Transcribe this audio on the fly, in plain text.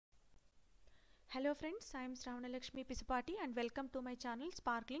Hello friends, I am Shravanalakshmi Pisupati and welcome to my channel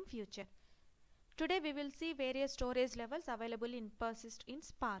Sparkling Future. Today we will see various storage levels available in Persist in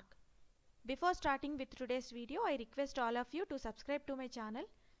Spark. Before starting with today's video, I request all of you to subscribe to my channel.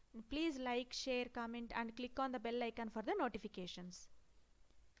 Please like, share, comment and click on the bell icon for the notifications.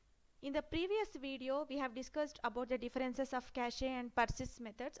 In the previous video, we have discussed about the differences of cache and persist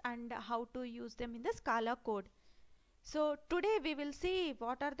methods and how to use them in the Scala code. So today we will see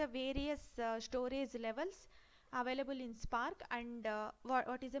what are the various storage levels available in Spark and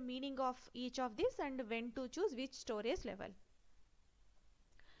what is the meaning of each of these and when to choose which storage level.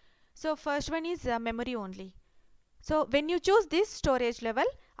 So first one is memory only. So when you choose this storage level,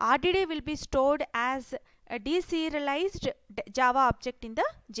 RDD will be stored as a deserialized Java object in the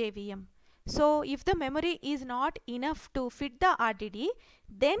JVM. So if the memory is not enough to fit the RDD,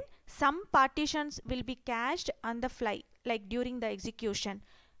 then some partitions will be cached on the fly, like during the execution.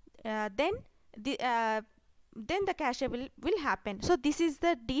 Then the cache will happen. So this is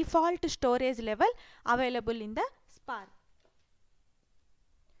the default storage level available in the Spark.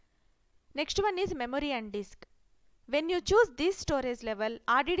 Next one is memory and disk. When you choose this storage level,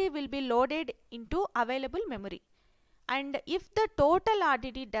 RDD will be loaded into available memory. And if the total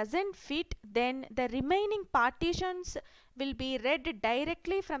RDD doesn't fit, then the remaining partitions will be read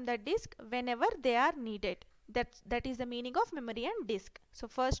directly from the disk whenever they are needed. That is the meaning of memory and disk. So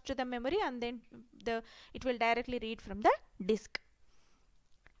first to the memory and then it will directly read from the disk.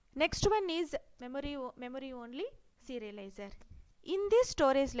 Next one is memory only serializer. In this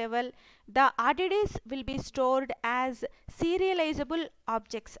storage level, the RDDs will be stored as serializable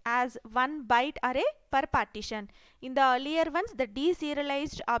objects as 1 byte array per partition. In the earlier ones, the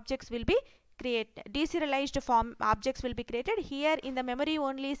deserialized objects will be created. Deserialized form objects will be created. Here in the memory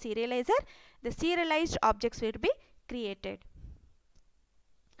only serializer, the serialized objects will be created.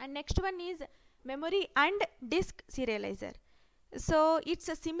 And next one is memory and disk serializer. So it's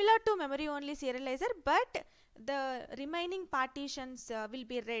similar to memory only serializer, but the remaining partitions will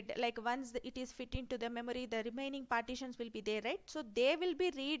be read, like once it is fit into the memory, the remaining partitions will be there, right? So they will be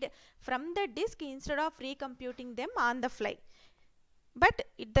read from the disk instead of recomputing them on the fly. But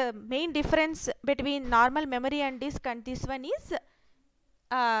the main difference between normal memory and disk and this one is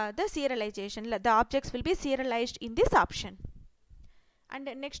the serialization. The objects will be serialized in this option. And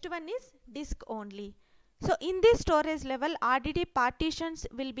next one is disk only. So in this storage level, RDD partitions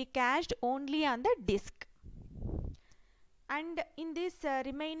will be cached only on the disk. And in this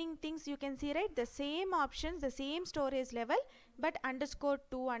remaining things you can see, right, the same options, the same storage level, but _2,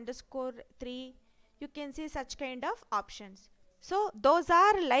 _3, you can see such kind of options. So those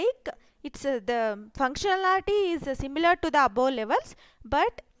are like, it's the functionality is similar to the above levels,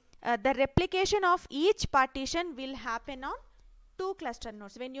 but the replication of each partition will happen on 2 cluster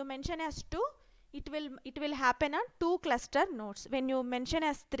nodes. When you mention as 2, it will happen on 2 cluster nodes. When you mention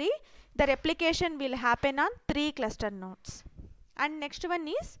as 3, the replication will happen on 3 cluster nodes. And next one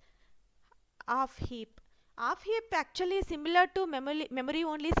is off heap. Off heap actually similar to memory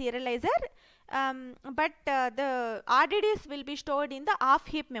only serializer, but the RDDs will be stored in the off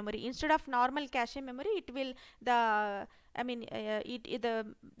heap memory instead of normal cache memory. It will the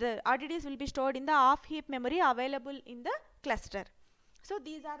RDDs will be stored in the off heap memory available in the cluster. So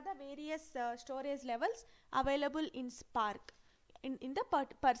these are the various storage levels available in Spark in the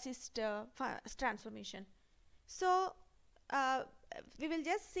persist transformation. So we will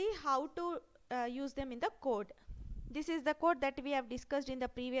just see how to use them in the code. This is the code that we have discussed in the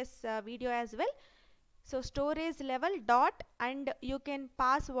previous video as well. So storage level dot, and you can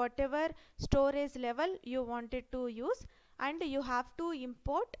pass whatever storage level you wanted to use, and you have to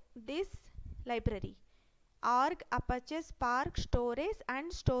import this library org apache spark storage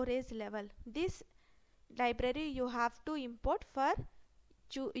and storage level. This library you have to import for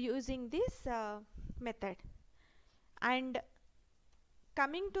using this method. And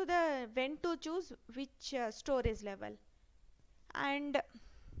coming to the when to choose which storage level, and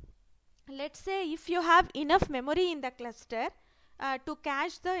let's say if you have enough memory in the cluster to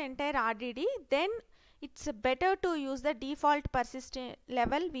cache the entire RDD, then it's better to use the default persistent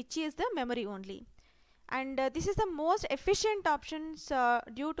level, which is the memory only. And this is the most efficient options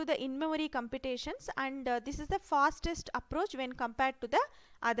due to the in-memory computations, and this is the fastest approach when compared to the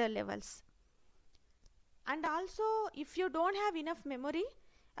other levels. And also, if you don't have enough memory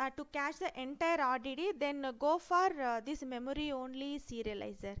to cache the entire RDD, then go for this memory only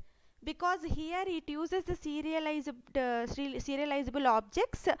serializer, because here it uses the serializable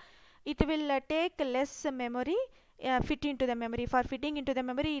objects. It will take less memory fit into the memory. For fitting into the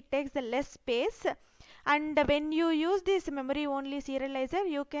memory, it takes the less space, And when you use this memory only serializer,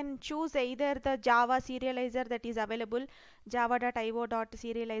 you can choose either the Java serializer that is available,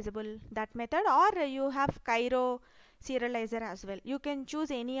 java.io.serializable, that method, or you have Cairo serializer as well. You can choose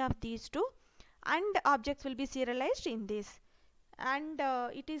any of these two, and objects will be serialized in this. And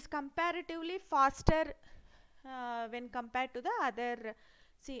it is comparatively faster when compared to the other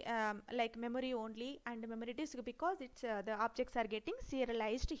like memory only and memory disk, because it's the objects are getting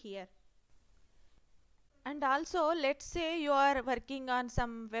serialized here. And also, let's say you are working on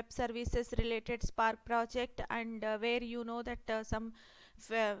some web services related Spark project, and where you know that some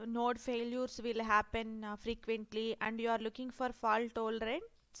node failures will happen frequently, and you are looking for fault tolerance,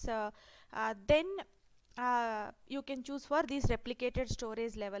 then you can choose for these replicated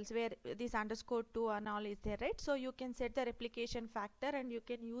storage levels, where this underscore 2 and all is there, right? So you can set the replication factor and you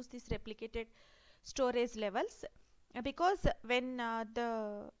can use these replicated storage levels, because when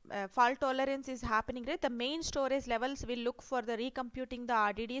the fault tolerance is happening, right, the main storage levels will look for the recomputing the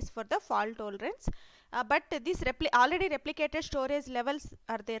RDDs for the fault tolerance, but this already replicated storage levels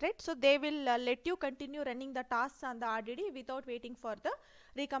are there, right? So they will let you continue running the tasks on the RDD without waiting for the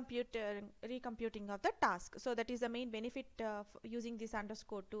recomputing of the task. So that is the main benefit of using this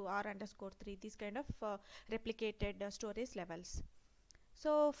underscore 2 or underscore 3, these kind of replicated storage levels.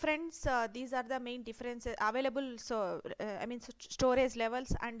 So friends, these are the main differences available. So storage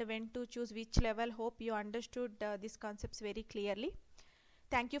levels and when to choose which level. Hope you understood these concepts very clearly.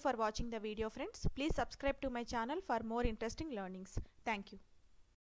 Thank you for watching the video, friends. Please subscribe to my channel for more interesting learnings. Thank you.